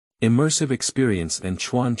Immersive experience and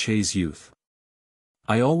Chuan Che's youth.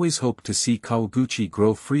 I always hoped to see Kawaguchi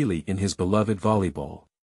grow freely in his beloved volleyball.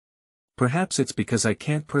 Perhaps it's because I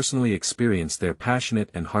can't personally experience their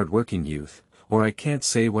passionate and hardworking youth, or I can't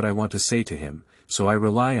say what I want to say to him, so I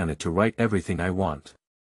rely on it to write everything I want.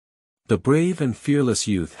 The brave and fearless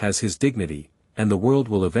youth has his dignity, and the world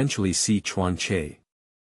will eventually see Chuan Che.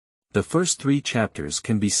 The first 3 chapters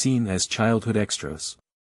can be seen as childhood extras.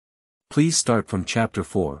 Please start from Chapter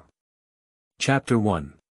 4. Chapter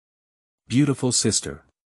 1. Beautiful Sister.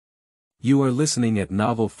 You are listening at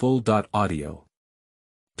Novel Full. Audio.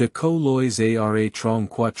 De co lois ara trong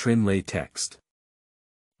quatrin lay text.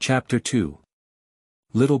 Chapter 2.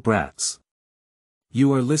 Little Brats.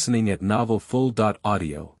 You are listening at Novel Full.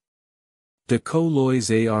 Audio. De co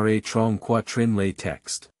lois ara trong quatrin lay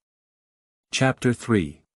text. Chapter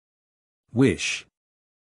 3. Wish.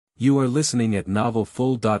 You are listening at Novel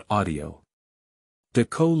Full. Audio. De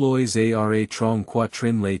co lois ara trong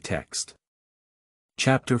quatrin lay text.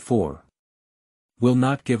 Chapter 4. Will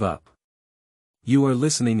not give up. You are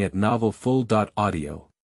listening at Novel Full. Audio.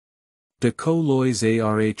 De co lois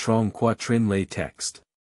ara trong quatrin lay text.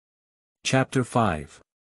 Chapter 5.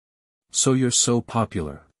 So You're So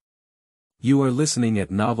Popular. You are listening at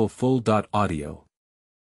Novel Full. Audio.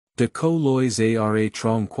 De co lois ara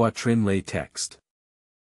trong quatrin lay text.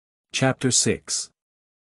 Chapter 6.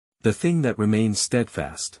 The Thing That Remains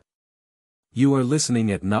Steadfast. You are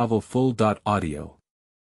listening at Novel Full. Audio.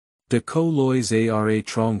 De co lois ara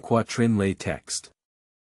trong quatrin lay text.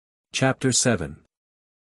 Chapter 7.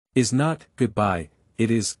 Is not goodbye,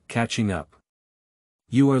 it is catching up.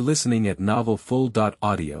 You are listening at Novel Full.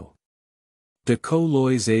 Audio. De co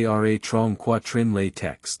lois ara trong quatrin lay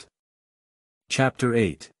text. Chapter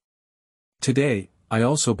 8. Today, I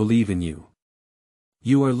also believe in you.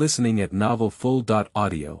 You are listening at Novel Full.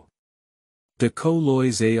 Audio. De co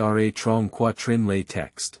lois ara trong quatrin lay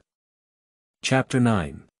text. Chapter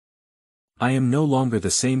 9. I am no longer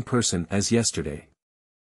the same person as yesterday.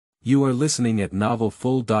 You are listening at Novel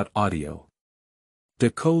Full. Audio.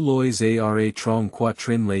 De co lois ara trong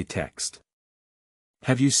quatrin lay text.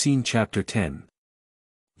 Have you seen Chapter 10?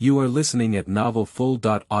 You are listening at Novel Full.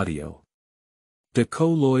 Audio. De co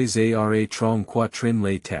lois ara trong quatrin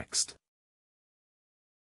lay text.